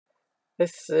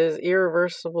This is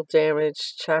Irreversible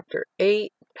Damage, Chapter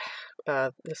 8.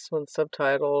 This one's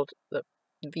subtitled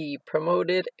the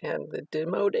Promoted and the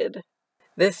Demoted.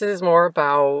 This is more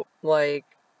about, like,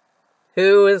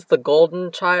 who is the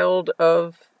golden child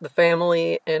of the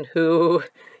family and who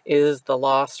is the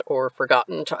lost or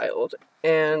forgotten child.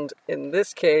 And in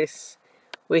this case,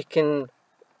 we can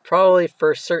probably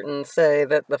for certain say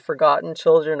that the forgotten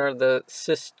children are the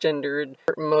cisgendered.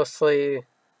 Mostly,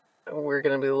 we're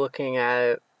going to be looking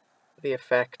at the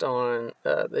effect on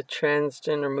the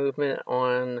transgender movement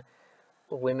on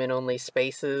women-only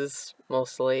spaces,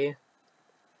 mostly,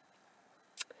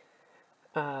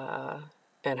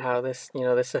 and how this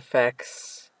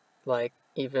affects, like,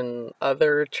 even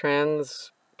other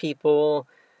trans people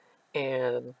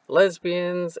and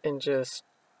lesbians and just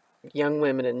young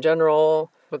women in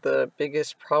general. But the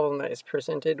biggest problem that is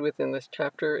presented within this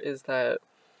chapter is that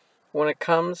when it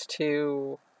comes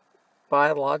to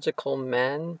biological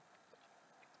men,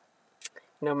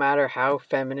 no matter how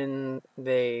feminine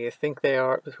they think they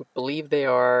are, who believe they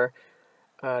are,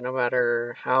 no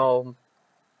matter how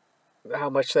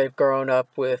much they've grown up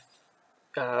with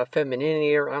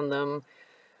femininity around them,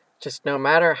 just no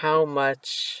matter how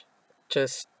much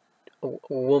just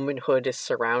womanhood is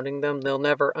surrounding them, they'll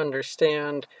never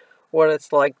understand what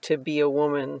it's like to be a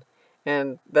woman.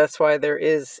 And that's why there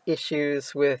is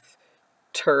issues with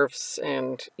TERFs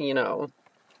and,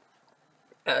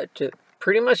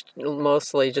 pretty much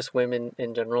mostly just women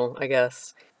in general, I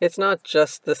guess. It's not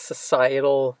just the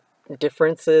societal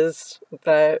differences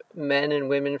that men and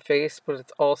women face, but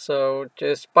it's also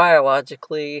just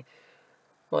biologically.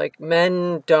 Like,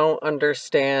 men don't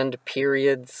understand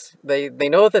periods. They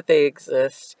know that they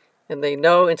exist, and they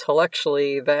know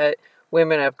intellectually that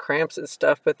women have cramps and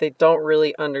stuff, but they don't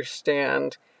really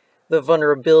understand the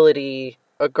vulnerability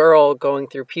a girl going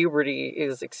through puberty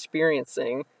is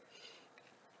experiencing.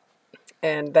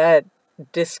 And that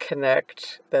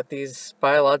disconnect that these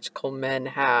biological men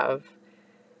have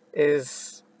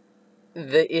is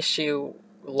the issue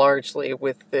largely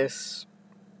with this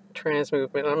trans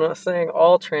movement. I'm not saying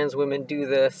all trans women do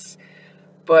this,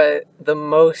 but the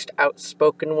most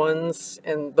outspoken ones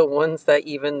and the ones that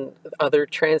even other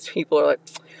trans people are like,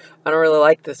 I don't really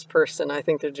like this person, I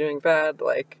think they're doing bad,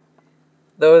 like,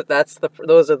 those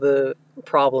are the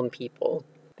problem people.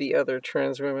 The other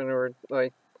trans women are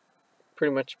like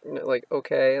pretty much like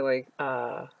okay, like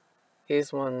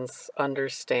these ones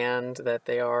understand that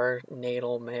they are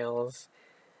natal males,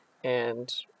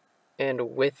 and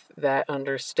with that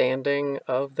understanding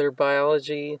of their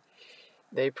biology,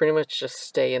 they pretty much just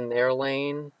stay in their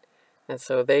lane. And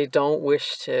so they don't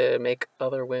wish to make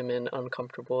other women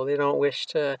uncomfortable. They don't wish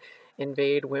to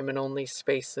invade women-only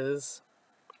spaces.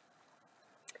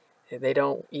 They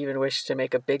don't even wish to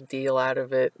make a big deal out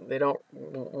of it. They don't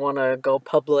want to go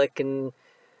public and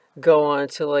go on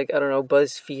to, like, I don't know,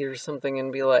 BuzzFeed or something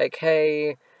and be like,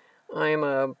 hey,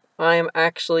 I'm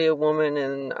actually a woman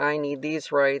and I need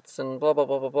these rights and blah blah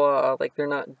blah blah blah. Like, they're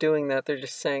not doing that. They're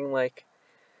just saying, like,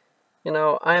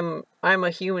 I'm a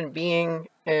human being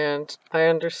and I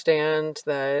understand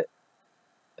that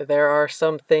there are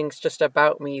some things just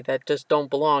about me that just don't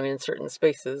belong in certain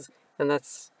spaces, and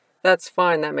that's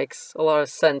fine. That makes a lot of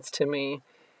sense to me,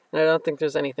 and I don't think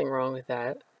there's anything wrong with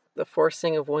that. The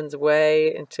forcing of one's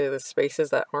way into the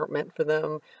spaces that aren't meant for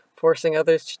them, forcing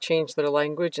others to change their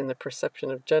language and the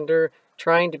perception of gender,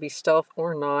 trying to be stealth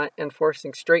or not, and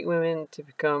forcing straight women to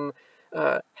become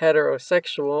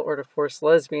heterosexual, or to force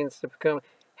lesbians to become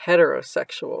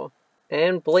heterosexual,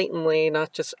 and blatantly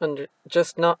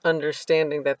just not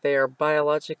understanding that they are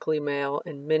biologically male,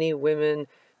 and many women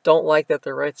don't like that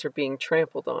their rights are being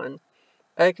trampled on.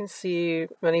 I can see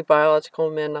many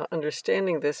biological men not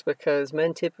understanding this because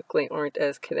men typically aren't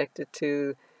as connected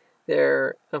to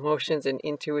their emotions and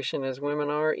intuition as women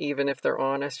are. Even if they're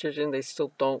on estrogen, they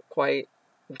still don't quite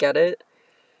get it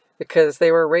because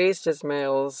they were raised as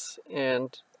males,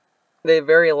 and they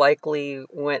very likely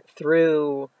went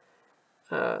through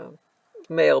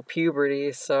male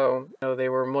puberty, so they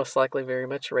were most likely very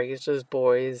much raised as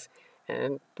boys.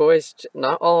 And boys,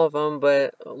 not all of them,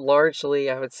 but largely,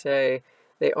 I would say,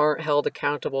 they aren't held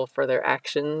accountable for their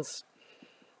actions.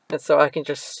 And so I can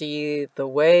just see the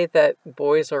way that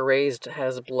boys are raised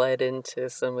has bled into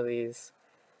some of these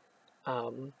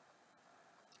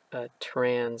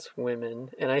trans women.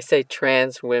 And I say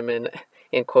trans women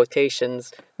in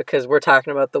quotations because we're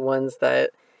talking about the ones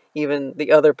that even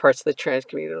the other parts of the trans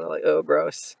community are like, oh,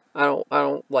 gross. I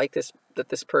don't like this, that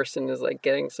this person is, like,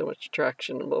 getting so much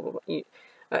attraction and blah blah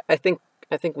blah. I think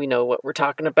we know what we're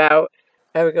talking about.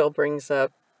 Abigail brings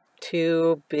up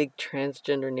two big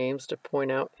transgender names to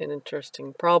point out an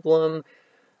interesting problem.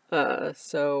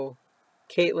 So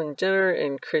Caitlyn Jenner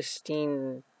and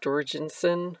Christine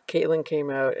Jorgensen. Caitlyn came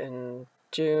out in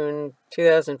June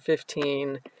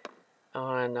 2015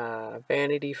 on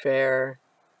Vanity Fair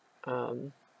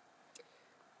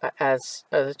as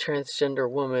a transgender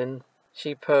woman.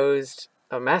 She posed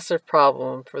a massive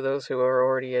problem for those who are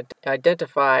already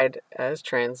identified as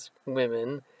trans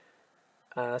women.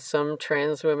 Some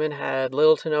trans women had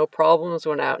little to no problems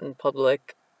when out in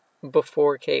public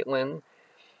before Caitlyn.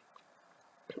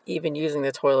 Even using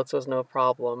the toilets was no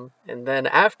problem. And then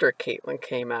after Caitlyn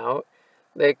came out,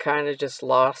 they kind of just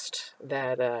lost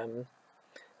that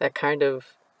that kind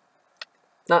of,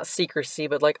 not secrecy,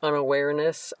 but like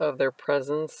unawareness of their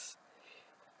presence.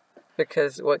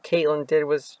 Because what Caitlyn did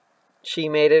was she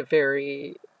made it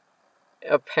very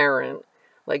apparent.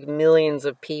 Like millions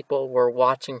of people were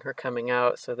watching her coming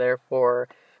out, so therefore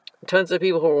tons of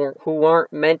people who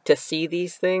aren't meant to see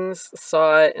these things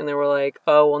saw it, and they were like,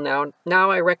 oh, well,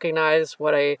 now I recognize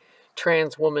what a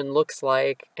trans woman looks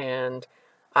like, and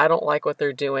I don't like what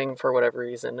they're doing for whatever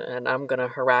reason, and I'm gonna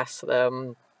harass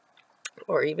them,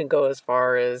 or even go as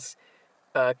far as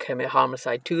commit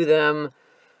homicide to them.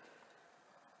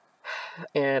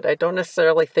 And I don't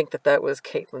necessarily think that that was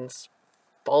Caitlyn's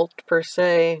fault, per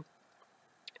se.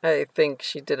 I think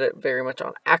she did it very much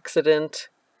on accident.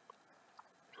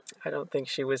 I don't think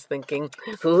she was thinking,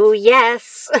 "Ooh,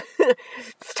 yes,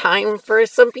 it's time for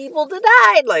some people to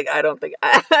die." Like, I don't think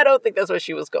that's what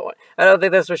she was going. I don't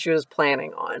think that's what she was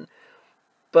planning on.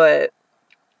 But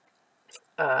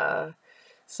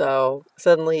so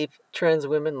suddenly, trans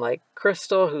women like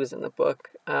Crystal, who's in the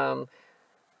book,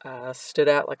 stood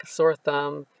out like a sore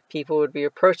thumb. People would be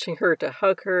approaching her to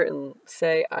hug her and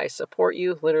say, "I support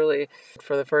you," literally.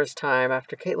 For the first time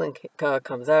after Caitlyn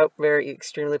comes out very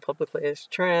extremely publicly as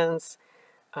trans,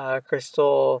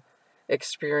 Crystal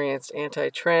experienced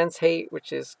anti-trans hate,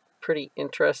 which is pretty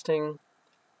interesting.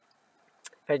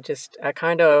 I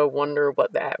kind of wonder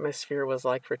what the atmosphere was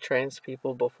like for trans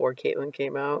people before Caitlyn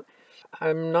came out.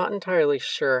 I'm not entirely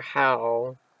sure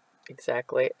how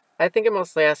exactly. I think it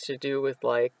mostly has to do with,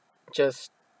 like,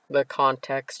 just the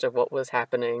context of what was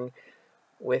happening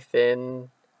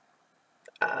within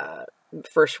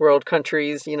first world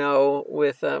countries,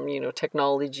 with,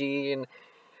 technology, and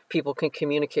people can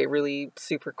communicate really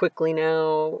super quickly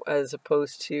now, as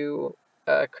opposed to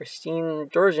Christine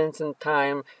Jorgensen's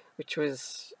time, which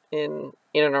was in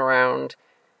and around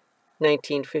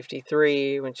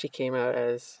 1953, when she came out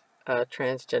as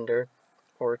transgender,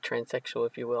 or transsexual,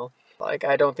 if you will. Like,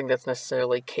 I don't think that's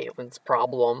necessarily Caitlyn's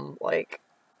problem. Like,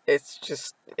 it's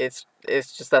just that's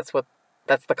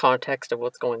the context of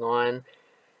what's going on.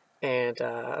 And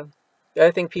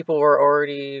I think people were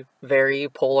already very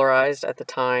polarized at the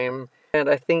time. And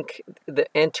I think the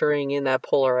entering in that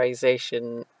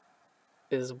polarization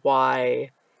is why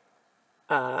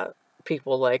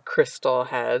people like Crystal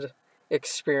had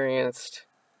experienced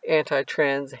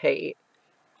anti-trans hate.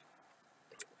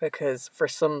 Because for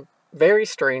some very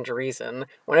strange reason,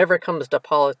 whenever it comes to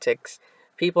politics,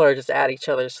 people are just at each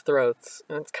other's throats.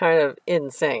 And it's kind of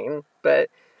insane. But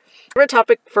we're a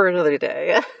topic for another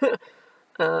day.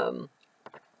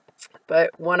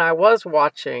 But when I was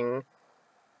watching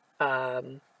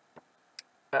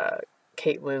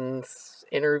Caitlyn's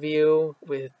interview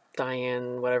with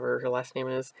Diane, whatever her last name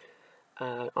is,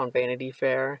 on Vanity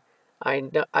Fair,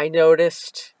 I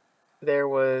noticed there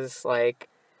was, like,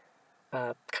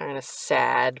 kind of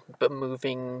sad but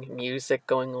moving music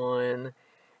going on,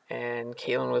 and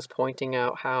Caitlyn was pointing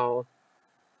out how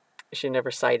she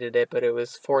never cited it, but it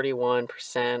was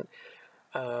 41%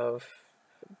 of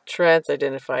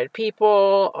trans-identified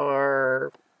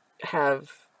people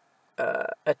have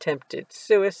attempted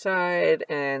suicide,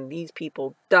 and these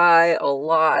people die a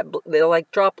lot. They, like,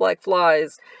 drop like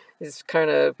flies, is kind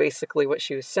of basically what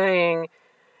she was saying.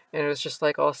 And it was just,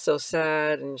 like, all so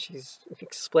sad, and she's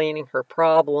explaining her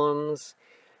problems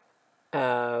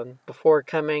before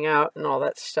coming out and all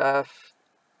that stuff.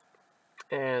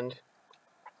 And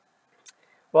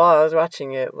while I was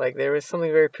watching it, like, there was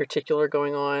something very particular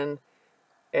going on.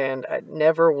 And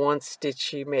never once did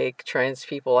she make trans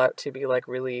people out to be, like,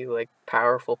 really, like,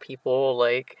 powerful people.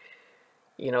 Like,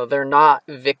 they're not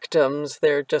victims.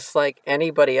 They're just like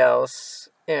anybody else.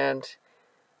 And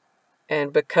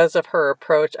because of her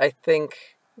approach, I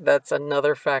think that's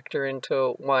another factor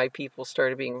into why people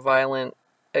started being violent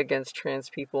against trans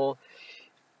people.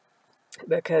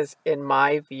 Because in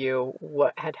my view,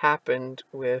 what had happened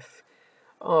with,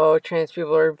 oh, trans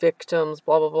people are victims,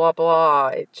 blah, blah, blah, blah,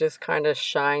 it just kind of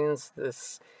shines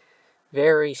this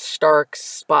very stark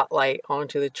spotlight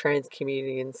onto the trans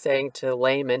community and saying to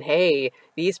laymen, hey,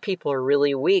 these people are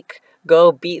really weak,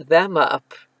 go beat them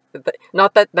up.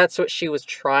 Not that that's what she was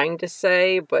trying to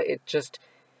say, but it just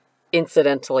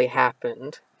incidentally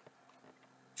happened.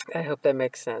 I hope that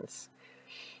makes sense.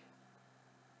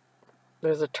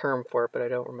 There's a term for it, but I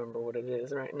don't remember what it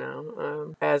is right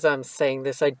now. As I'm saying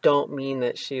this, I don't mean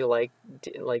that she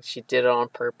she did it on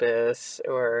purpose,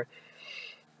 or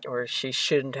she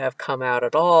shouldn't have come out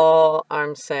at all.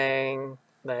 I'm saying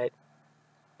that,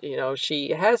 you know,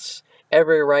 she has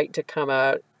every right to come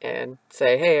out and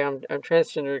say, hey, I'm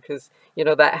transgender, because, you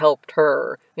know, that helped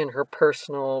her in her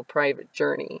personal private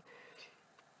journey.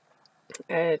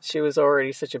 And she was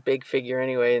already such a big figure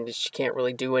anyway, and she can't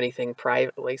really do anything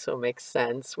privately, so it makes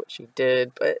sense what she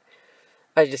did. But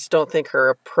I just don't think her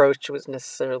approach was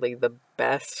necessarily the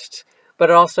best. But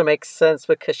it also makes sense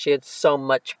because she had so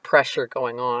much pressure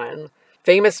going on.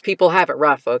 Famous people have it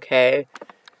rough, okay?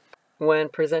 When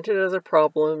presented as a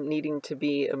problem needing to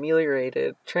be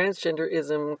ameliorated,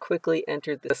 transgenderism quickly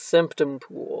entered the symptom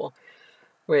pool,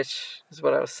 which is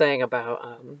what I was saying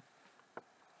about,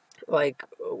 like,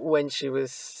 when she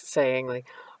was saying, like,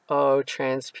 oh,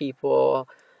 trans people,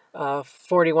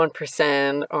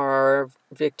 41% are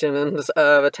victims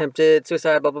of attempted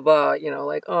suicide, blah, blah, blah, you know,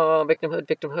 like, oh,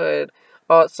 victimhood,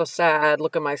 oh, it's so sad,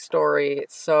 look at my story,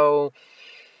 it's so,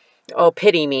 oh,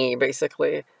 pity me,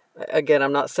 basically. Again,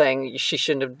 I'm not saying she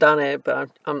shouldn't have done it, but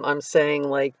I'm saying,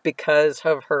 like, because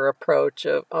of her approach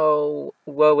of, oh,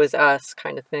 woe is us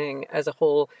kind of thing, as a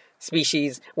whole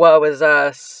species, woe is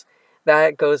us,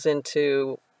 that goes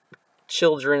into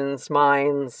children's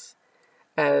minds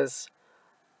as,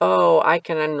 oh, I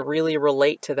can really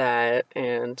relate to that,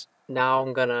 and now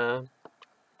I'm gonna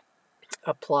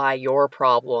apply your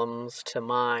problems to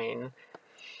mine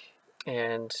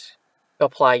and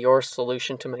apply your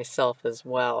solution to myself as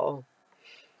well.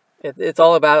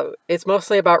 It's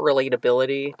mostly about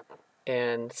relatability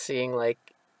and seeing, like,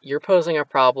 you're posing a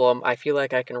problem, I feel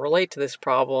like I can relate to this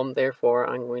problem, therefore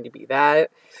I'm going to be that.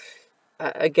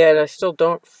 Again, I still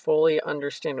don't fully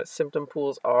understand what symptom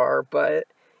pools are, but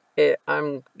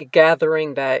I'm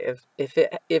gathering that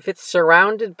if it's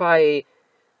surrounded by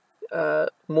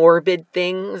morbid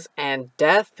things and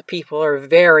death, people are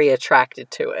very attracted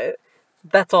to it.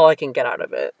 That's all I can get out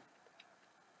of it.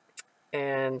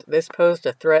 And this posed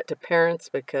a threat to parents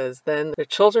because then their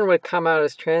children would come out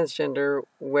as transgender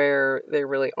where they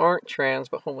really aren't trans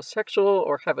but homosexual,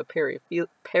 or have a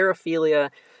paraphilia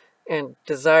and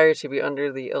desire to be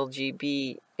under the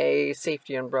LGBA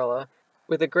safety umbrella.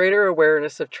 With a greater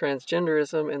awareness of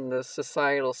transgenderism and the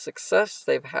societal success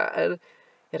they've had,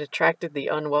 it attracted the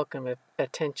unwelcome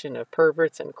attention of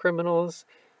perverts and criminals,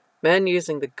 men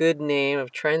using the good name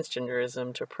of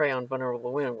transgenderism to prey on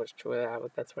vulnerable women,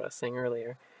 that's what I was saying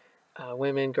earlier.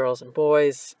 Women, girls, and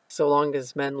boys. So long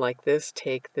as men like this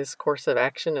take this course of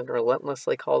action and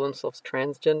relentlessly call themselves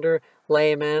transgender,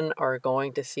 laymen are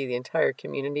going to see the entire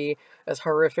community as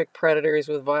horrific predators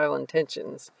with vile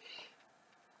intentions.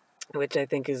 Which I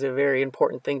think is a very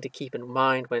important thing to keep in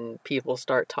mind when people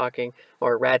start talking,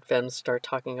 or radfems start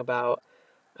talking about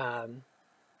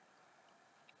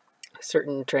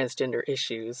certain transgender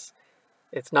issues.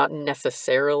 It's not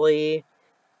necessarily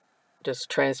just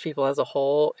trans people as a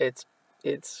whole. It's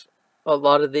a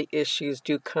lot of the issues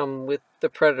do come with the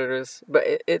predators, but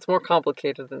it's more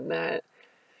complicated than that.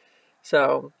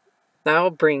 So now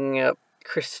bringing up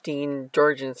Christine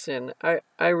Jorgensen.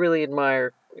 I really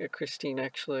admire Christine,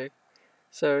 actually.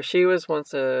 So she was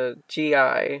once a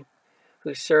GI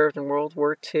who served in World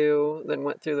War II, then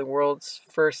went through the world's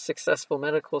first successful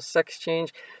medical sex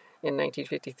change in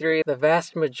 1953. The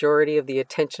vast majority of the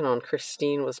attention on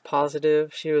Christine was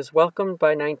positive. She was welcomed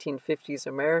by 1950s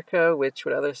America, which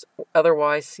would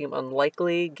otherwise seem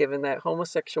unlikely given that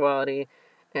homosexuality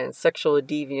and sexual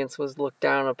deviance was looked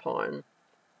down upon.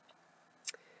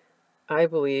 I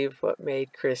believe what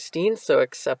made Christine so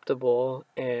acceptable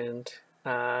and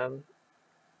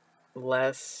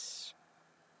less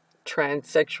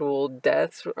transsexual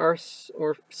deaths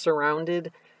were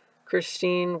surrounded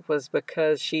Christine was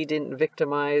because she didn't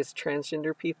victimize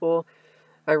transgender people.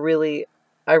 I really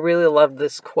love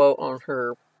this quote on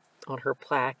her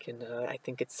plaque, and I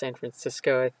think it's San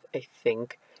Francisco. I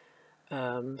think.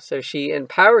 So she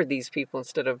empowered these people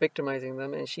instead of victimizing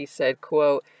them, and she said,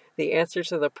 quote, "The answer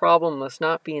to the problem must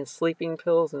not be in sleeping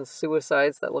pills and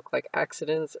suicides that look like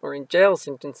accidents or in jail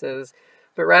sentences,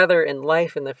 but rather in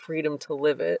life and the freedom to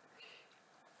live it."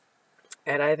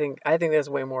 And I think that's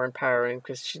way more empowering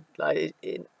because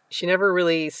she never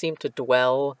really seemed to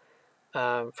dwell.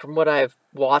 From what I've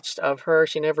watched of her,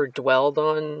 she never dwelled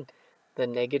on the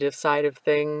negative side of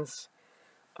things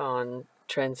on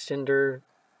transgenderism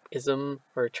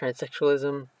or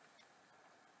transsexualism.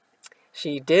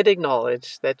 She did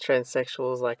acknowledge that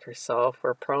transsexuals like herself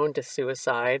were prone to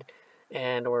suicide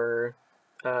and were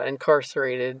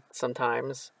incarcerated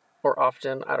sometimes, or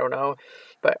often, I don't know.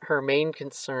 But her main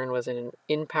concern was in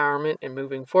empowerment and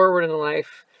moving forward in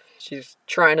life. She's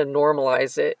trying to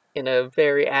normalize it in a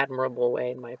very admirable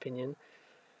way, in my opinion.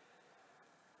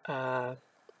 And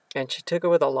she took it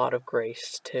with a lot of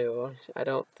grace, too. I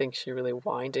don't think she really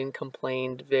whined and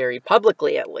complained very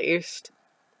publicly, at least.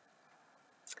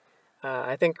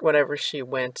 I think whenever she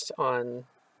went on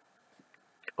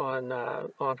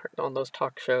those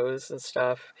talk shows and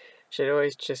stuff, she'd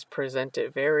always just present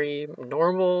it very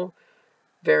normal,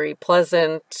 very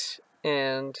pleasant,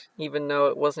 and even though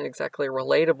it wasn't exactly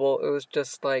relatable, it was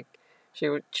just like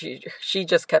she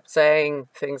just kept saying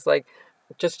things like,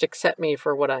 "Just accept me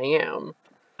for what I am."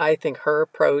 I think her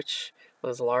approach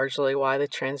was largely why the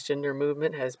transgender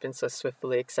movement has been so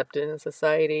swiftly accepted in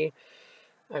society.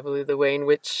 I believe the way in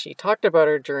which she talked about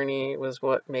her journey was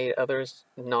what made others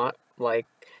not relate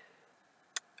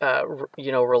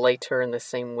to her in the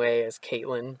same way as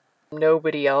Caitlyn.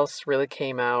 Nobody else really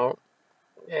came out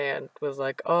and was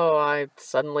like, "Oh, I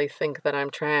suddenly think that I'm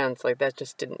trans." Like, that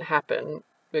just didn't happen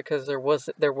because there was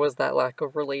that lack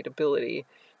of relatability,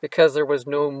 because there was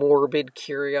no morbid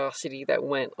curiosity that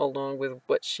went along with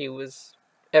what she was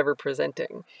ever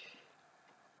presenting.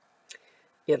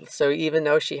 Yeah, so even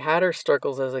though she had her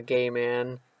struggles as a gay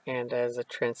man and as a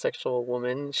transsexual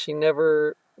woman, she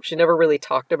never really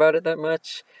talked about it that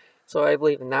much. So I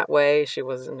believe in that way she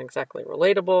wasn't exactly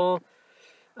relatable,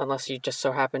 unless you just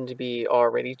so happen to be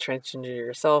already transgender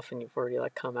yourself and you've already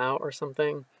come out or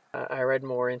something. I read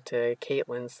more into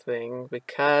Caitlyn's thing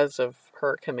because of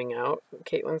her coming out.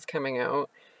 Caitlyn's coming out,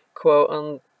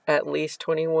 quote, at least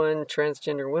 21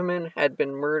 transgender women had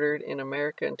been murdered in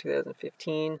America in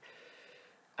 2015.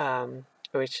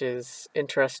 Which is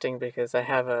interesting because I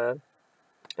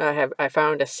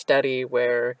found a study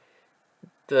where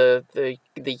the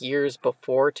years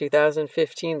before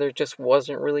 2015 there just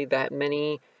wasn't really that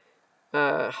many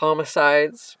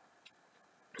homicides,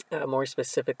 more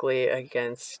specifically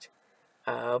against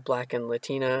Black and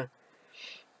Latina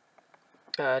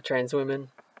trans women,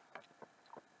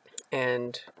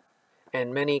 and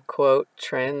many, quote,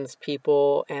 trans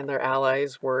people and their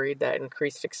allies worried that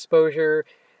increased exposure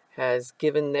has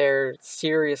given their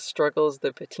serious struggles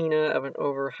the patina of an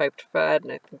overhyped fad,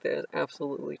 and I think that is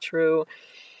absolutely true.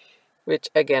 Which,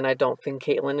 again, I don't think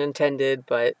Caitlyn intended,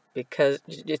 but because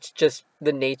it's just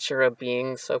the nature of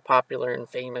being so popular and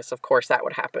famous, of course that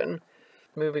would happen.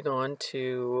 Moving on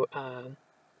to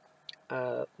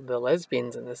the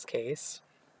lesbians in this case,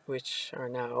 which are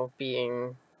now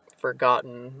being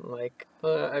forgotten.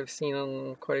 I've seen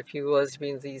on quite a few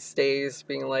lesbians these days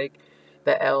being like,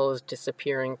 the L is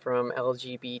disappearing from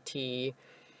LGBT.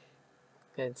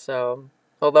 And so,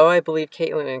 although I believe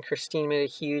Caitlyn and Christine made a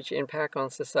huge impact on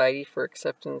society for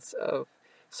acceptance of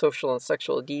social and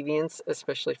sexual deviance,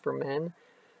 especially for men,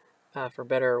 for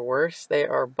better or worse, they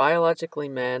are biologically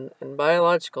men, and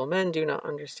biological men do not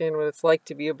understand what it's like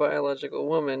to be a biological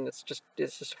woman. It's just a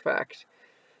fact.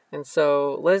 And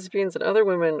so lesbians and other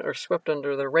women are swept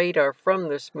under the radar from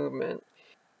this movement.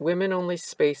 Women-only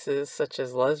spaces such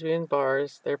as lesbian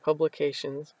bars, their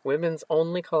publications,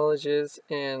 women's-only colleges,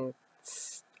 and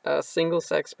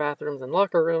single-sex bathrooms and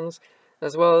locker rooms,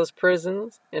 as well as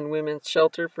prisons and women's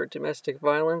shelter for domestic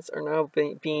violence, are now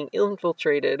being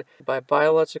infiltrated by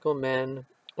biological men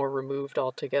or removed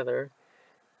altogether.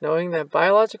 Knowing that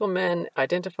biological men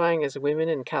identifying as women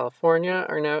in California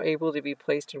are now able to be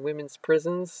placed in women's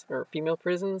prisons, or female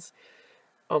prisons,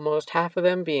 almost half of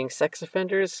them being sex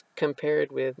offenders,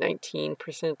 compared with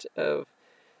 19% of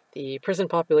the prison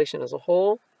population as a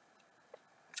whole.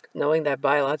 Knowing that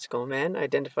biological men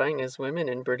identifying as women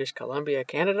in British Columbia,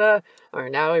 Canada, are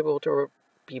now able to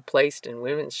be placed in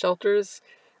women's shelters,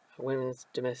 women's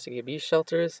domestic abuse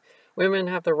shelters. Women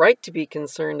have the right to be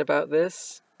concerned about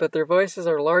this, but their voices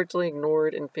are largely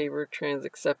ignored in favor of trans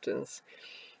acceptance.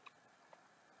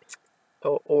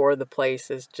 Or the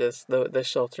place is just, the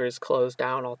shelter is closed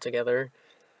down altogether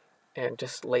and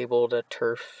just labeled a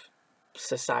TERF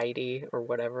society or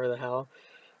whatever the hell.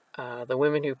 The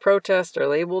women who protest are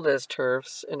labeled as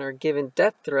TERFs and are given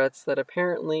death threats that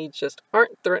apparently just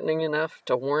aren't threatening enough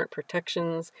to warrant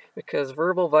protections, because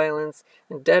verbal violence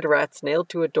and dead rats nailed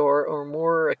to a door are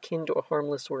more akin to a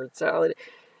harmless word salad,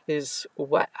 is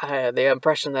what the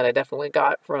impression that I definitely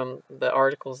got from the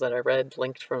articles that I read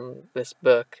linked from this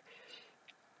book.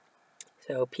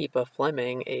 So Pippa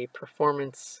Fleming, a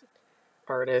performance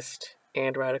artist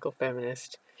and radical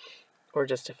feminist, or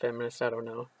just a feminist, I don't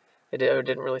know. It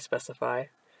didn't really specify.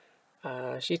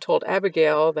 She told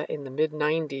Abigail that in the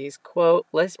mid-90s, quote,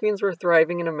 lesbians were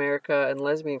thriving in America and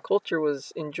lesbian culture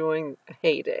was enjoying a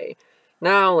heyday.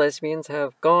 Now lesbians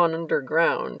have gone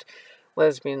underground.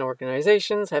 Lesbian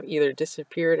organizations have either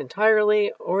disappeared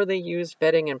entirely or they use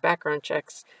vetting and background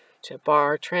checks to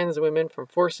bar trans women from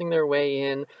forcing their way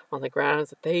in on the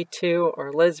grounds that they too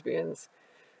are lesbians.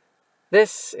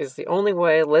 This is the only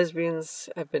way lesbians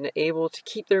have been able to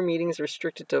keep their meetings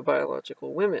restricted to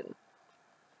biological women.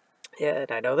 Yeah,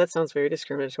 and I know that sounds very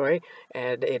discriminatory,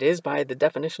 and it is by the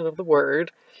definition of the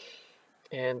word,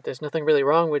 and there's nothing really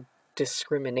wrong with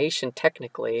discrimination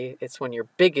technically. It's when you're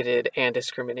bigoted and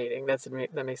discriminating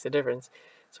that makes the difference.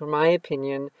 So in my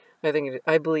opinion,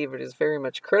 I believe it is very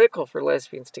much critical for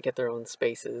lesbians to get their own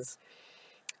spaces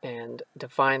and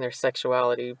define their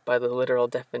sexuality by the literal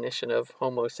definition of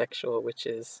homosexual, which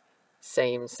is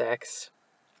same sex.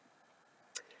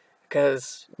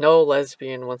 Because no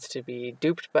lesbian wants to be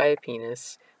duped by a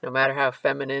penis, no matter how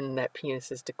feminine that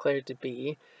penis is declared to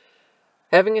be.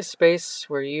 Having a space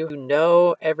where you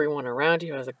know everyone around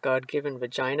you has a God-given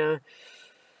vagina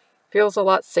feels a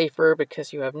lot safer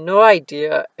because you have no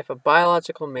idea if a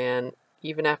biological man,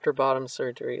 even after bottom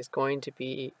surgery, is going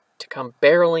to come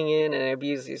barreling in and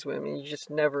abuse these women. You just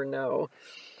never know.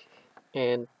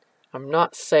 And I'm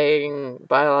not saying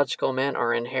biological men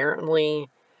are inherently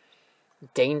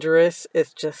dangerous.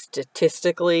 It's just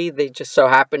statistically they just so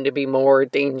happen to be more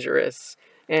dangerous,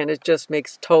 and it just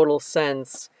makes total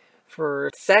sense for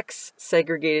sex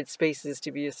segregated spaces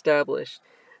to be established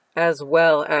as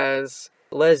well as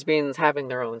lesbians having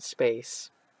their own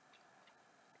space.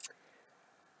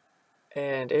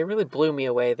 And it really blew me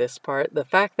away, this part. The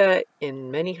fact that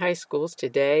in many high schools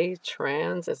today,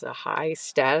 trans is a high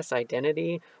status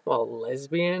identity, while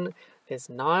lesbian is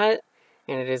not,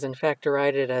 and it is in fact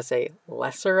derided as a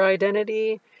lesser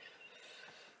identity.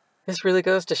 This really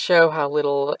goes to show how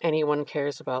little anyone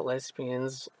cares about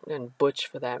lesbians, and butch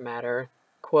for that matter.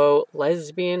 Quote,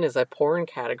 lesbian is a porn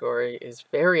category is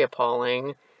very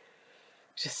appalling,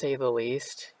 to say the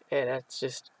least. And that's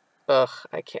just, ugh,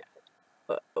 I can't.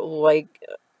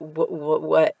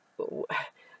 What?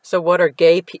 So what are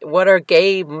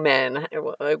gay men?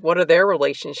 What are their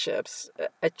relationships?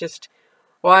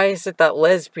 Why is it that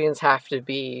lesbians have to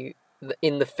be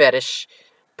in the fetish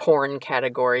porn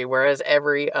category, whereas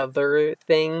every other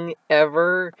thing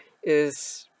ever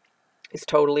is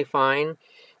totally fine?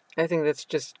 I think that's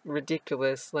just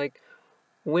ridiculous. Like,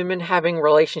 women having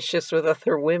relationships with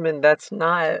other women, that's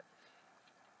not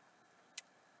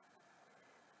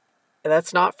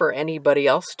for anybody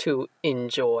else to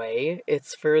enjoy.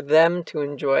 It's for them to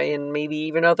enjoy, and maybe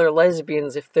even other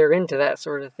lesbians if they're into that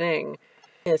sort of thing.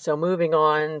 And so moving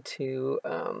on to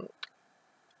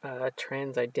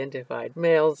trans-identified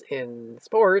males in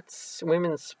sports,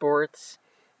 women's sports.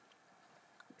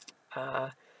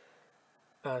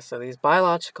 So these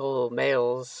biological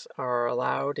males are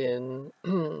allowed in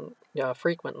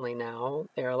frequently now.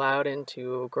 They're allowed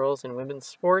into girls' and women's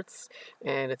sports,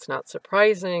 and it's not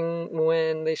surprising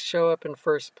when they show up in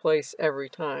first place every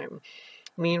time.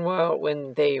 Meanwhile,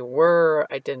 when they were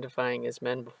identifying as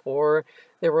men before,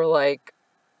 they were like,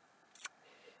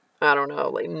 I don't know,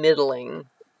 like middling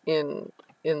in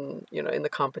the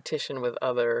competition with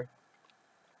other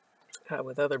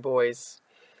boys.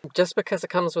 Just because it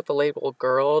comes with the label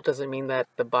girl doesn't mean that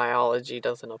the biology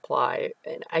doesn't apply.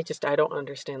 And I don't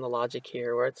understand the logic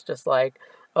here, where it's just like,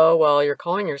 oh, well, you're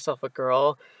calling yourself a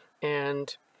girl,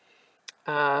 and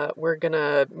we're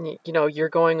gonna, you're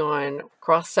going on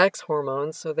cross-sex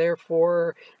hormones, so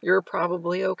therefore you're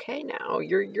probably okay now.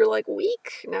 You're like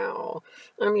weak now.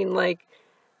 I mean, like,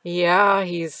 yeah,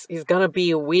 he's gonna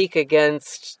be weak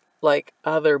against like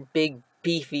other big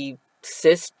beefy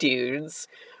cis dudes,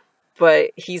 but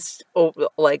he's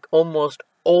like almost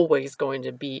always going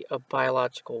to be a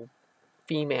biological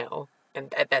female,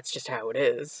 and that's just how it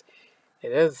is.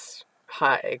 It is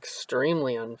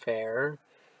extremely unfair,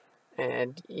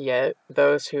 and yet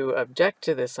those who object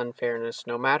to this unfairness,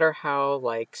 no matter how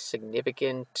like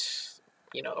significant,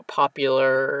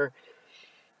 popular,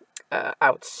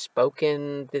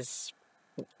 outspoken these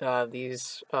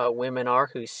women are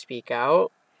who speak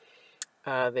out,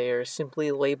 they are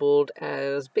simply labeled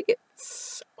as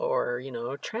bigots or,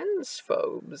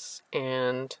 transphobes.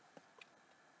 And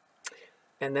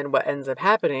then what ends up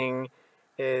happening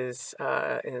is,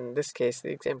 in this case,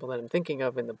 the example that I'm thinking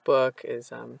of in the book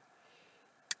is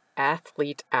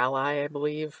Athlete Ally, I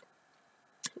believe,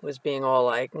 was being all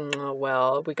like,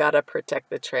 well, we gotta protect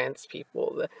the trans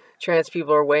people. The trans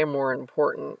people are way more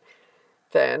important.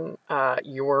 than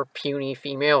your puny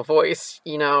female voice.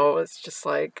 You know, it's just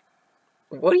like,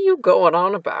 what are you going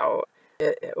on about?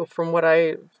 From what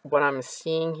I'm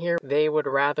seeing here, they would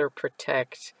rather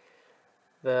protect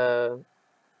these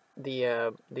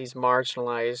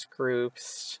marginalized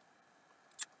groups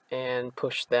and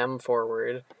push them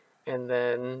forward. And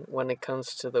then when it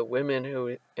comes to the women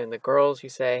and the girls who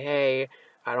say, "Hey,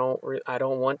 I don't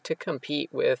want to compete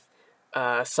with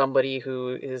somebody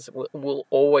who will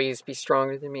always be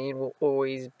stronger than me and will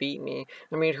always beat me."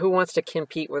 I mean, who wants to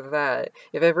compete with that?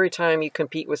 If every time you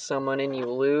compete with someone and you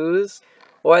lose,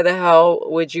 why the hell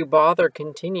would you bother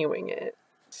continuing it?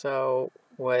 So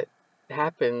what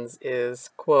happens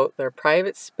is, quote, their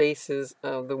private spaces,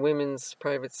 the women's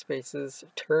private spaces,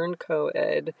 turn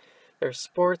co-ed, their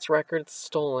sports records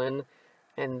stolen,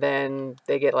 and then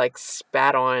they get like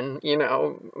spat on, you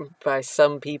know, by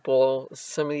some people,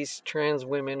 some of these trans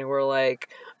women who are like,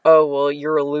 "Oh, well,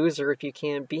 you're a loser if you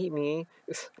can't beat me."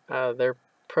 Their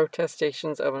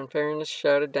protestations of unfairness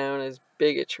shouted down as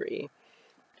bigotry.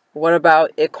 What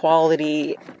about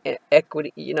equality,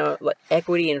 equity, you know, like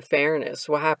equity and fairness?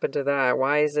 What happened to that?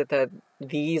 Why is it that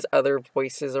these other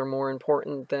voices are more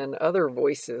important than other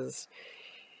voices?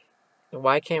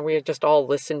 Why can't we just all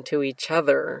listen to each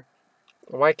other?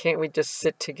 Why can't we just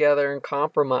sit together and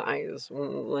compromise?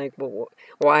 Like,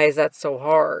 why is that so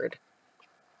hard?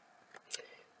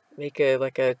 Make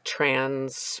a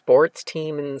trans sports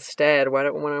team instead. Why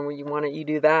don't you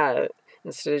do that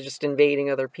instead of just invading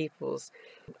other people's?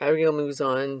 Abigail moves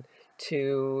on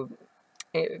to,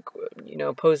 you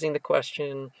know, posing the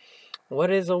question, what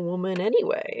is a woman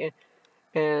anyway?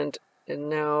 And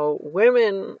now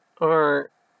women aren't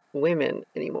women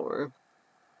anymore.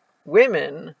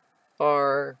 Women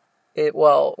are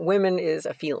women is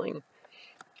a feeling.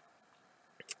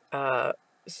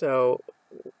 So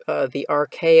the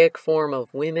archaic form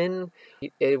of women,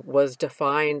 it was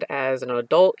defined as an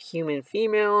adult human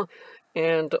female,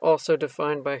 and also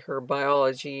defined by her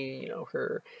biology, you know,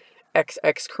 her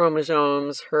XX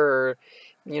chromosomes, her,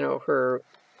 you know, her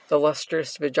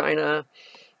illustrious vagina,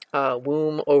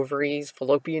 womb, ovaries,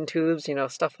 fallopian tubes, you know,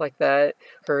 stuff like that.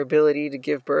 Her ability to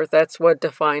give birth, that's what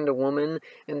defined a woman,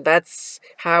 and that's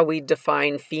how we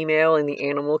define female in the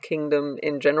animal kingdom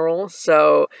in general.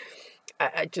 So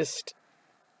I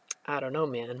don't know,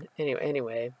 man.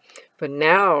 Anyway, but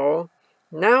now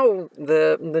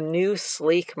the new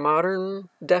sleek modern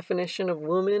definition of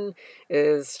woman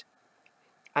is,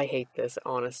 I hate this,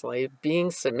 honestly,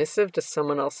 being submissive to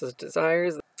someone else's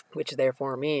desires, which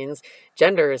therefore means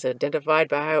gender is identified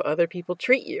by how other people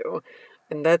treat you.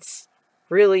 And that's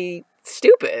really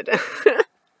stupid.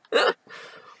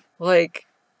 Like,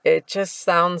 it just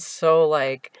sounds so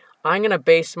like, I'm gonna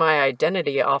base my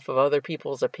identity off of other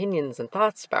people's opinions and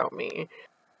thoughts about me.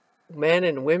 Men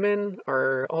and women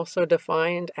are also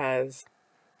defined as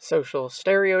social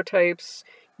stereotypes.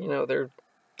 You know, they're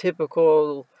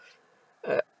typical,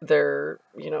 you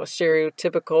know,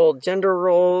 stereotypical gender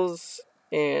roles,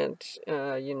 and,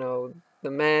 you know,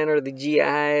 the men are the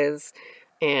GIs,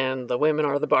 and the women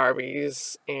are the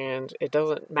Barbies, and it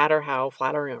doesn't matter how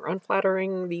flattering or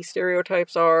unflattering these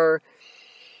stereotypes are.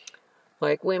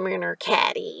 Like, women are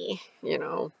catty, you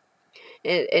know,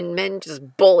 and men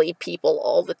just bully people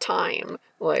all the time.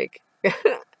 Like,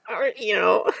 or, you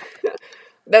know,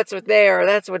 that's what they are.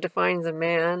 That's what defines a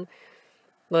man.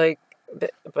 Like,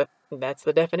 but that's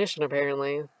the definition,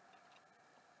 apparently.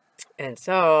 And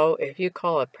so, if you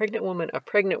call a pregnant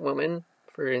woman,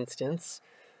 for instance,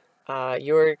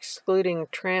 you're excluding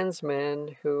trans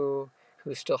men who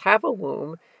still have a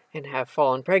womb and have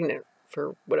fallen pregnant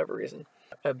for whatever reason.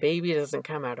 A baby doesn't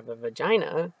come out of a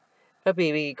vagina. A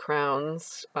baby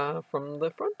crowns from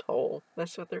the front hole.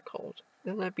 That's what they're called.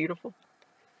 Isn't that beautiful?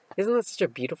 Isn't that such a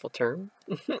beautiful term?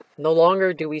 No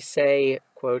longer do we say,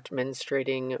 quote,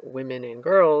 menstruating women and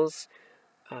girls,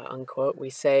 unquote. We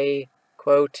say,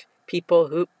 quote, people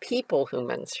who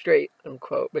menstruate,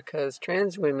 unquote, because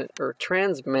trans women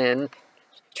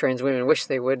wish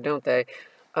they would, don't they?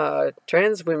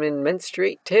 Trans women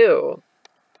menstruate too.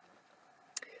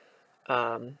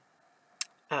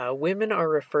 Women are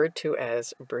referred to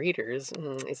as breeders.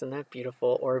 Isn't that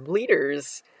beautiful? Or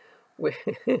bleeders,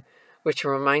 which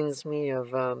reminds me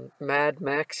of Mad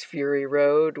Max Fury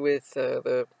Road with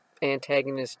the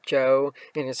antagonist Joe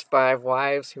and his 5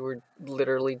 wives who were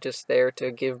literally just there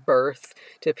to give birth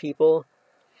to people,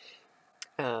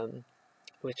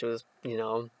 which was, you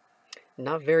know,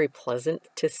 not very pleasant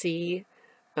to see.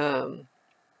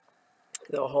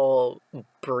 The whole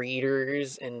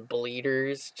breeders and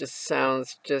bleeders just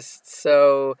sounds just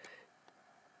so...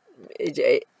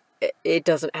 It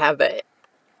doesn't have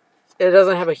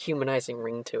doesn't have a humanizing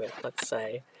ring to it, let's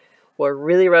say. What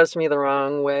really rubs me the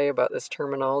wrong way about this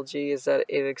terminology is that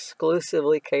it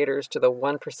exclusively caters to the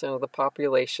 1% of the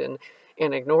population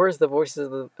and ignores the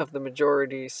voices of the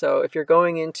majority. So if you're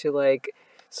going into like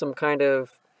some kind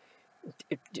of,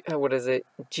 what is it,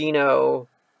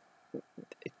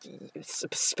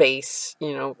 space,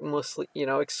 mostly,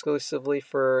 exclusively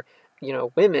for,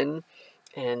 women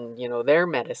and, their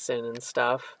medicine and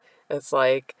stuff, it's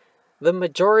like the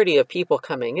majority of people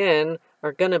coming in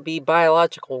are going to be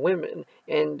biological women,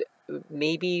 and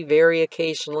maybe very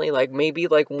occasionally, like maybe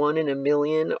like 1 in a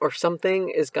million or something,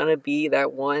 is going to be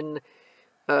that one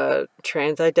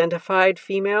trans-identified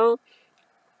female.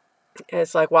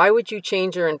 It's like, why would you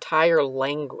change your entire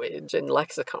language and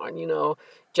lexicon,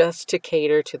 just to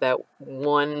cater to that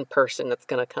one person that's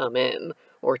going to come in,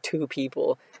 or 2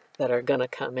 people that are going to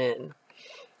come in?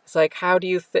 It's like, how do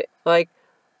you think, like,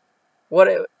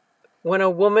 when a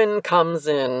woman comes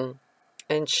in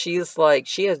and she's like,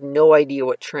 she has no idea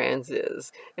what trans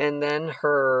is, and then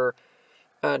her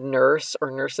nurse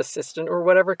or nurse assistant or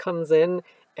whatever comes in,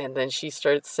 and then she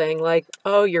starts saying like,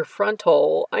 oh, your front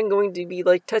hole, I'm going to be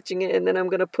like touching it, and then I'm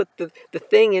going to put the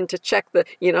thing in to check the,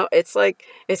 it's like,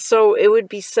 it would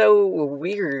be so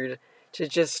weird to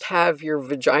just have your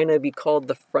vagina be called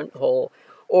the front hole,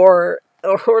 or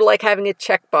like having a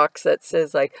checkbox that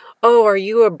says like, oh, are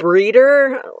you a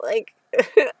breeder? Like,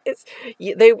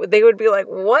 they would be like,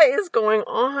 what is going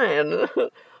on?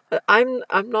 I'm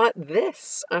not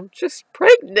this. I'm just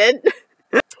pregnant.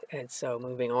 And so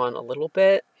moving on a little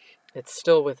bit, it's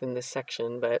still within this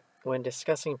section, but when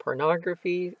discussing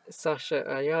pornography, Sasha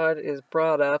Ayad is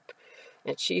brought up,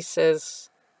 and she says,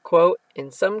 quote,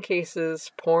 in some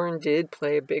cases, porn did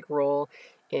play a big role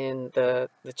in the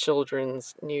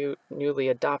children's newly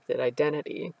adopted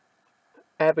identity.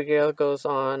 Abigail goes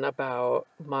on about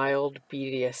mild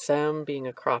BDSM being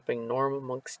a cropping norm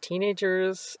amongst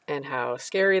teenagers, and how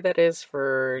scary that is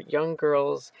for young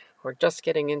girls who are just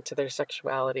getting into their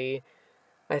sexuality.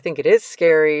 I think it is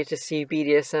scary to see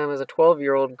BDSM as a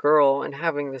 12-year-old girl and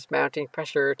having this mounting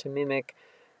pressure to mimic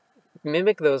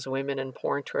those women in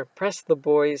porn to oppress the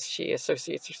boys she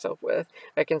associates herself with.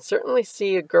 I can certainly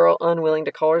see a girl unwilling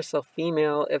to call herself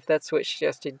female if that's what she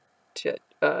has to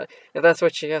if that's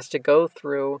what she has to go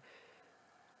through,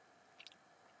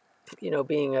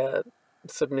 being a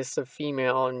submissive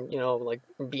female, and, like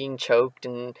being choked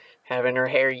and having her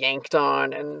hair yanked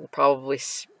on and probably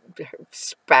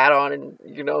spat on, and,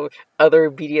 other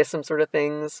BDSM sort of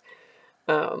things.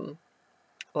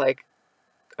 Like,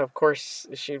 of course,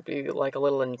 she'd be like a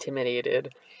little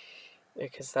intimidated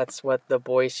because that's what the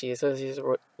boy she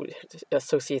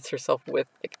associates herself with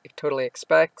totally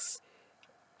expects.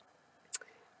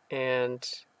 And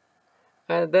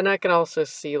then I can also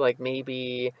see, like,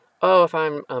 maybe, oh, if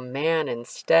I'm a man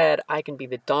instead, I can be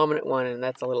the dominant one, and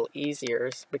that's a little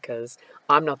easier because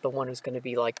I'm not the one who's going to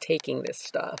be, like, taking this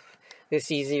stuff. It's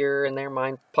easier in their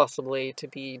mind, possibly, to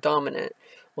be dominant.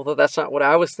 Although that's not what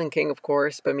I was thinking, of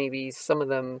course, but maybe some of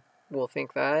them will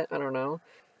think that. I don't know.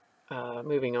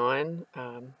 Moving on.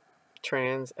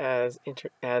 Trans as an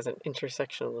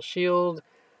intersectional shield.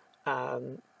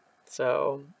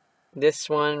 So this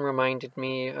one reminded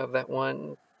me of that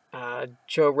one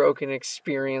Joe Rogan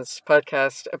Experience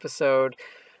podcast episode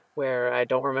where I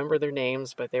don't remember their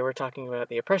names, but they were talking about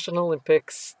the oppression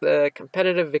Olympics, the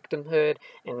competitive victimhood,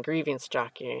 and grievance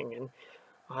jockeying. And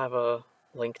I'll have a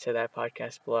link to that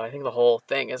podcast below. I think the whole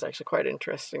thing is actually quite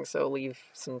interesting, so leave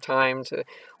some time to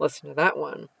listen to that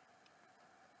one.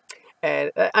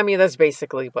 And I mean, that's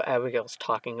basically what Abigail's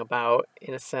talking about,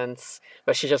 in a sense,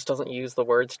 but she just doesn't use the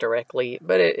words directly,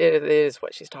 but it is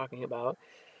what she's talking about.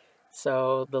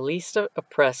 So, the least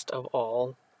oppressed of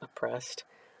all oppressed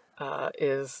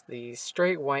is the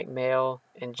straight white male,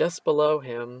 and just below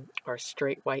him are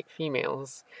straight white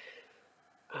females.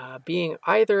 Being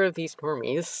either of these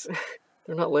normies,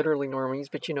 they're not literally normies,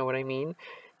 but you know what I mean.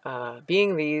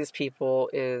 Being these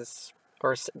people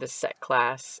or the set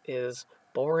class is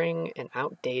boring and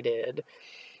outdated,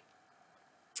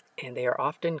 and they are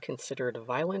often considered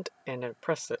violent and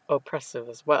oppressive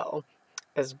as well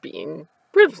as being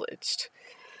privileged.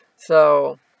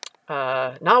 So,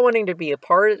 not wanting to be a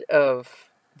part of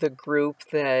the group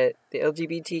that the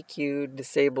LGBTQ,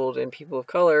 disabled, and people of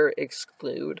color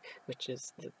exclude, which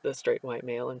is the straight white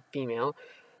male and female,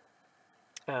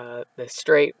 the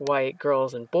straight white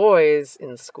girls and boys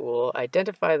in school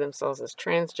identify themselves as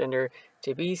transgender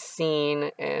to be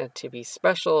seen and to be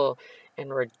special,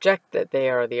 and reject that they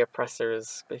are the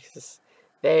oppressors, because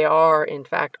they are in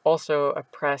fact also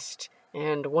oppressed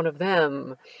and one of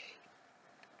them,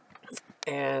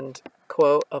 and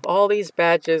quote, "Of all these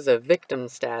badges of victim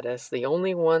status, the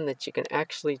only one that you can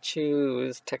actually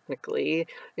choose, technically,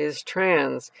 is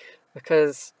trans.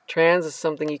 Because trans is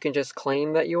something you can just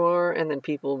claim that you are, and then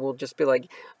people will just be like,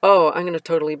 oh, I'm going to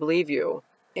totally believe you."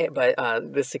 But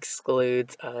this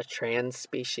excludes trans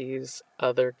species,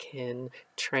 other kin,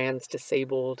 trans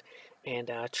disabled,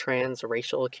 and trans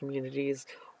racial communities.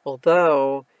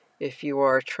 Although, if you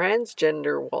are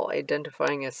transgender while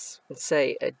identifying as,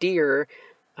 say, a deer,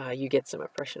 you get some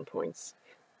oppression points.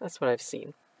 That's what I've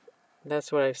seen.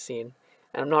 That's what I've seen.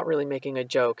 And I'm not really making a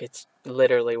joke, it's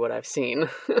literally what I've seen.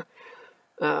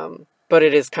 But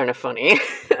it is kind of funny.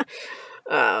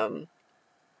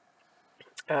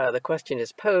 The question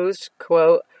is posed,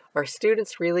 quote, "Are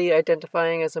students really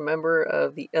identifying as a member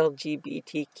of the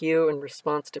LGBTQ in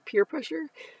response to peer pressure?"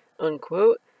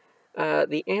 Unquote.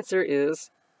 The answer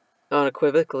is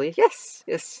unequivocally yes,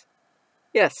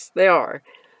 they are.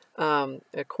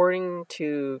 According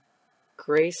to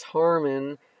Grace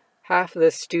Harmon, half of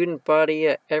the student body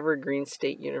at Evergreen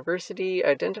State University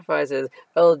identifies as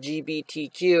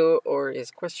LGBTQ or is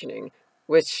questioning,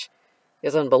 which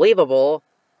is unbelievable.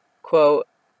 Quote,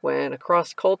 when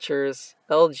across cultures,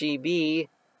 LGB,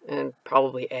 and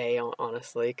probably A,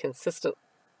 honestly, consistent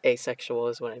asexual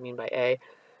is what I mean by A,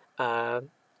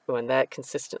 when that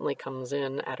consistently comes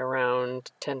in at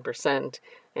around 10%,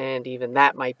 and even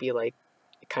that might be like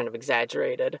kind of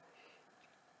exaggerated,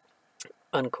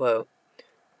 unquote.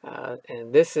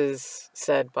 And this is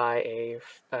said by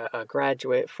a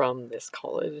graduate from this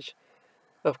college.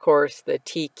 Of course, the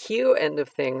TQ end of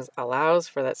things allows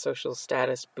for that social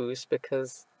status boost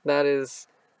because that is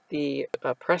the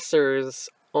oppressor's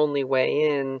only way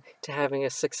in to having a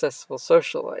successful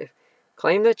social life.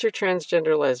 Claim that you're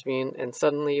transgender lesbian and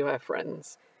suddenly you have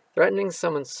friends. Threatening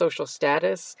someone's social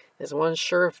status is one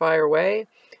surefire way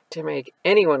to make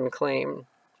anyone claim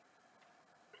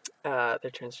they're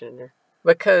transgender.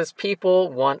 Because people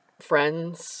want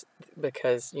friends,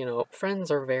 because, you know, friends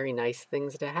are very nice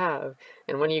things to have.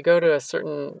 And when you go to a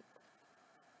certain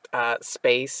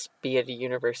space, be it a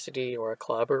university or a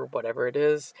club or whatever it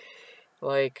is,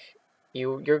 like,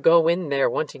 you go in there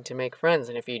wanting to make friends.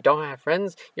 And if you don't have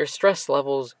friends, your stress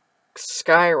levels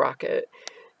skyrocket.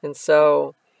 And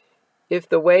so, if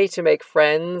the way to make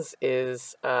friends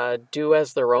is do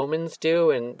as the Romans do,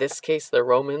 in this case the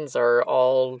Romans are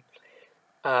all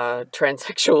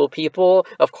transsexual people,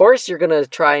 of course you're gonna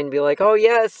try and be like, oh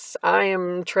yes, I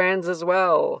am trans as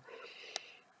well.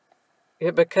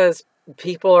 Because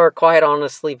people are quite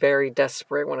honestly very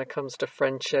desperate when it comes to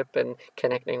friendship and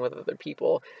connecting with other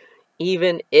people.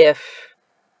 Even if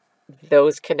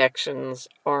those connections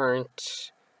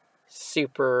aren't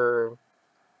super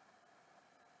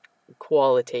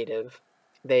qualitative,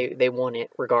 they want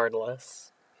it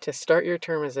regardless. To start your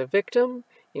term as a victim,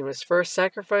 you must first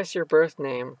sacrifice your birth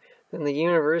name. Then the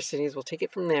universities will take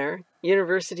it from there.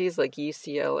 Universities like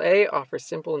UCLA offer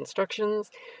simple instructions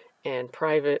and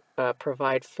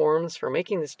provide forms for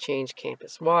making this change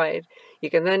campus-wide.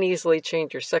 You can then easily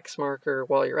change your sex marker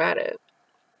while you're at it.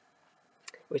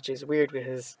 Which is weird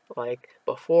because, like,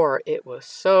 before it was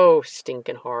so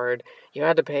stinking hard. You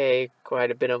had to pay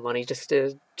quite a bit of money just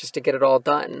to get it all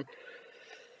done.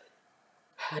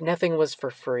 Nothing was for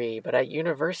free, but at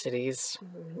universities,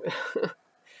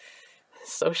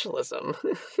 socialism.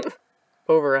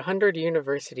 Over 100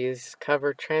 universities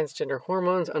cover transgender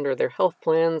hormones under their health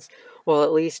plans, while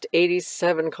at least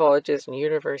 87 colleges and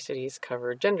universities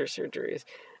cover gender surgeries.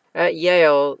 At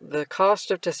Yale, the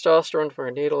cost of testosterone for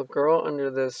a natal girl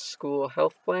under the school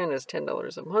health plan is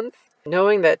 $10 a month.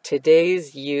 Knowing that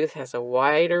today's youth has a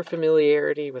wider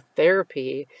familiarity with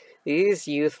therapy, these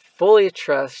youth fully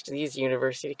trust these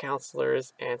university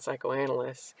counselors and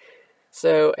psychoanalysts.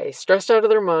 So, a stressed out of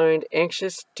their mind,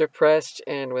 anxious, depressed,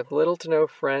 and with little to no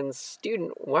friends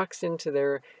student walks into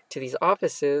these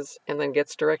offices and then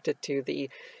gets directed to the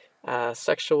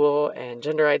sexual and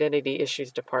gender identity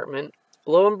issues department.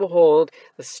 Lo and behold,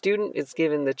 the student is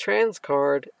given the trans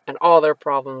card and all their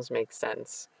problems make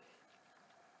sense.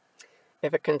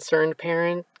 If a concerned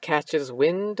parent catches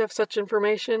wind of such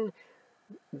information,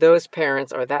 those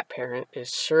parents or that parent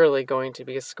is surely going to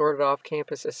be escorted off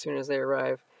campus as soon as they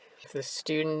arrive. If the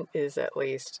student is at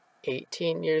least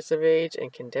 18 years of age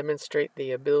and can demonstrate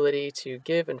the ability to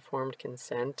give informed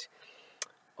consent,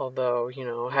 although, you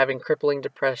know, having crippling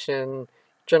depression,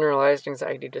 generalized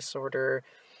anxiety disorder,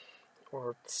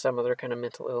 or some other kind of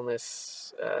mental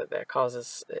illness that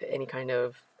causes any kind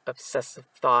of obsessive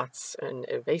thoughts and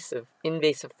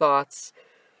invasive thoughts,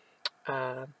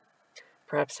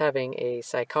 perhaps having a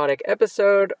psychotic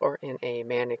episode or in a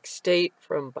manic state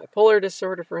from bipolar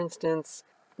disorder, for instance,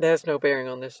 that has no bearing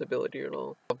on their disability at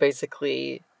all.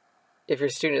 Basically, if your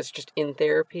student is just in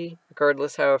therapy,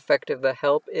 regardless how effective the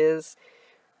help is,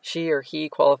 she or he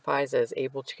qualifies as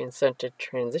able to consent to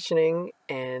transitioning,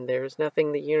 and there's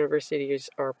nothing the universities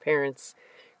or parents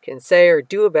can say or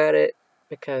do about it,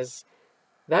 because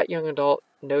that young adult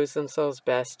knows themselves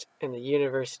best, and the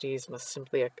universities must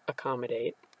simply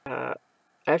accommodate.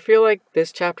 I feel like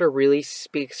this chapter really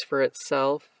speaks for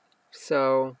itself,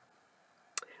 so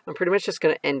I'm pretty much just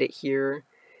going to end it here.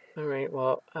 Alright,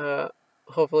 well,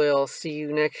 hopefully I'll see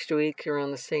you next week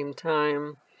around the same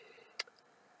time.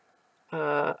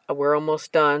 We're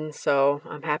almost done, so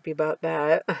I'm happy about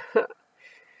that.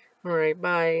 Alright,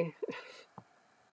 bye.